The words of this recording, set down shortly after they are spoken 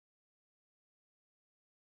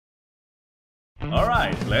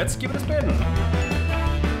Alright, let's give it a spin.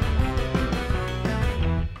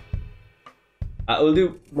 I will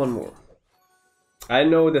do one more. I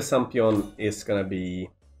know the Sampion is gonna be...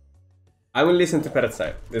 I will listen to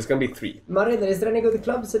Perezza. There's gonna be 3. Marina, is there any good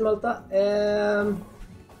clubs in Malta?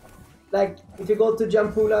 Like, if you go to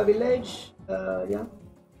Jampula village, yeah.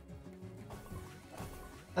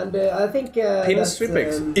 And I think... Pin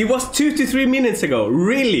Stripex. It was 2 to 3 minutes ago,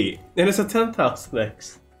 really? And it's a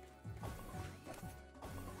 10,000x.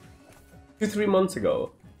 2-3 months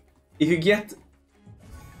ago. If you get...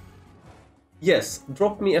 Yes,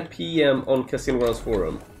 drop me a PM on CasinoGrounds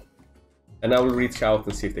forum. And I will reach out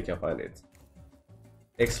and see if they can find it.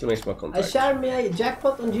 Exclamation mark contact. I share my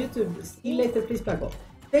jackpot on YouTube. See you later, please, Blanco.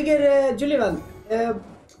 Figure, Julian.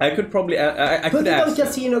 I could probably... I put could it on ask.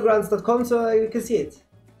 CasinoGrounds.com so you can see it.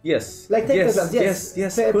 Yes. Like Technoclubs, yes.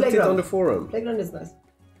 Yes. Put it on the forum. Playground is nice.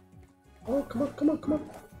 Oh, come on.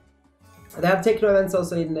 They have techno events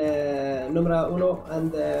also in Numero Uno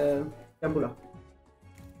and Jampula.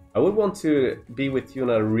 I would want to be with you in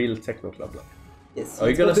a real techno club. Yes. Are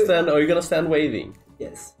you gonna stand waving?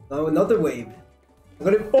 Yes. No, not a wave. I'm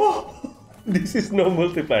gonna... Oh! This is no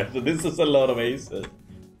multiplayer, so this is a lot of aces.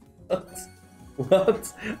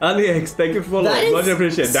 What? AliX, thank you for following. Much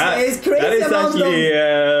appreciated. That is crazy. That is actually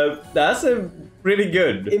that's a pretty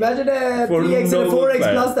good. Imagine a 3x and a 4x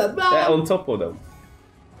plus that. Yeah, on top of them.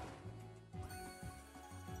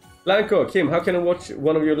 Blanco, Kim, how can I watch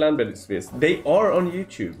one of your land-based videos? They are on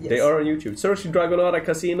YouTube. Yes. They are on YouTube. Search Dragonada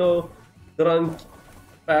Casino Drunk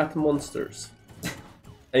Fat Monsters.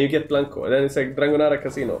 And you get Blanco. And then it's like Dragonada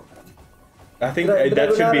Casino. I think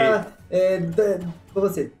that should be... what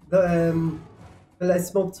was it? Well, I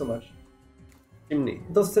smoked so much. Chimney.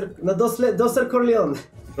 Dosser Corleone.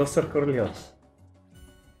 Dosser Corleone.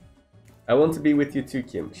 I want to be with you too,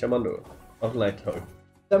 Kim. Shamando. All night long.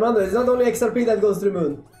 Shamando, it's not only XRP that goes to the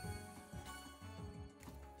moon.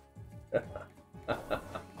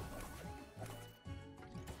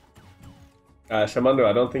 Shamando,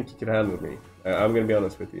 I don't think you can handle me. I'm gonna be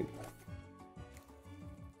honest with you.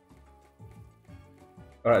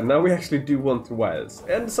 Alright, now we actually do want the wilds.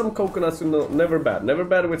 And some coconuts, never bad. Never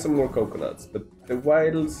bad with some more coconuts. But the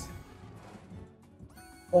wilds...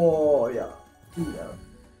 Oh, yeah.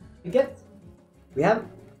 We have...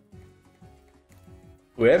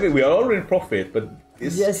 We are already profit, but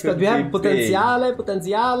this yes, but we have potentiale.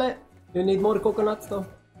 You need more coconuts though.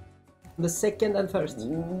 The second and first.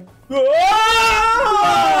 Oh!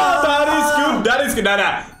 That is good.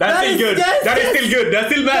 That's still good. That is still good.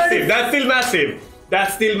 That's still massive.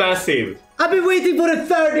 That's still massive. I've been waiting for a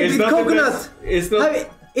third with coconut. It's not.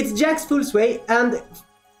 It's Jack's full sway and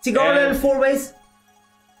cigar and 4 ways.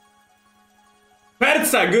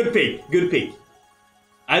 Perza, good pick.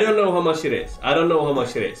 I don't know how much it is. I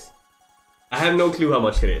have no clue how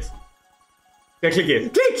much it is. Click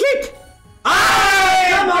it. Click! Ah!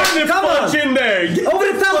 Come on! In there.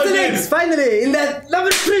 Over 1,000 eggs, finally, in that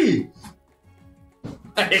number 3.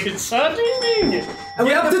 It's charging me. And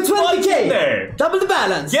we're up to 20k. Double the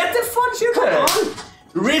balance. Get the fudge in there. Come on.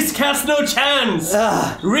 Risk has no chance.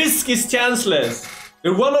 Risk is chanceless.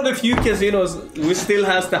 They're one of the few casinos which still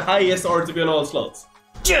has the highest RTP on all slots.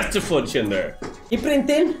 Get the fudge in there. You print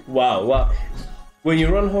in? Wow. When you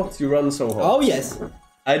run hot, you run so hot. Oh, yes.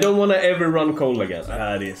 I don't want to ever run cold again.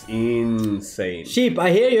 That is insane. Sheep,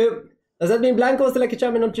 I hear you. Does that mean Blanco is like a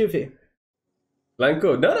champion of Jufi?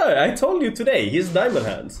 Blanco? No, I told you today. He's diamond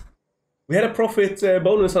hands. We had a profit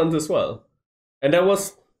bonus hunt as well. And that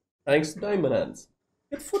was thanks to diamond hands.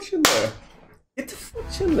 Get the fudge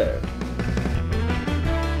in there.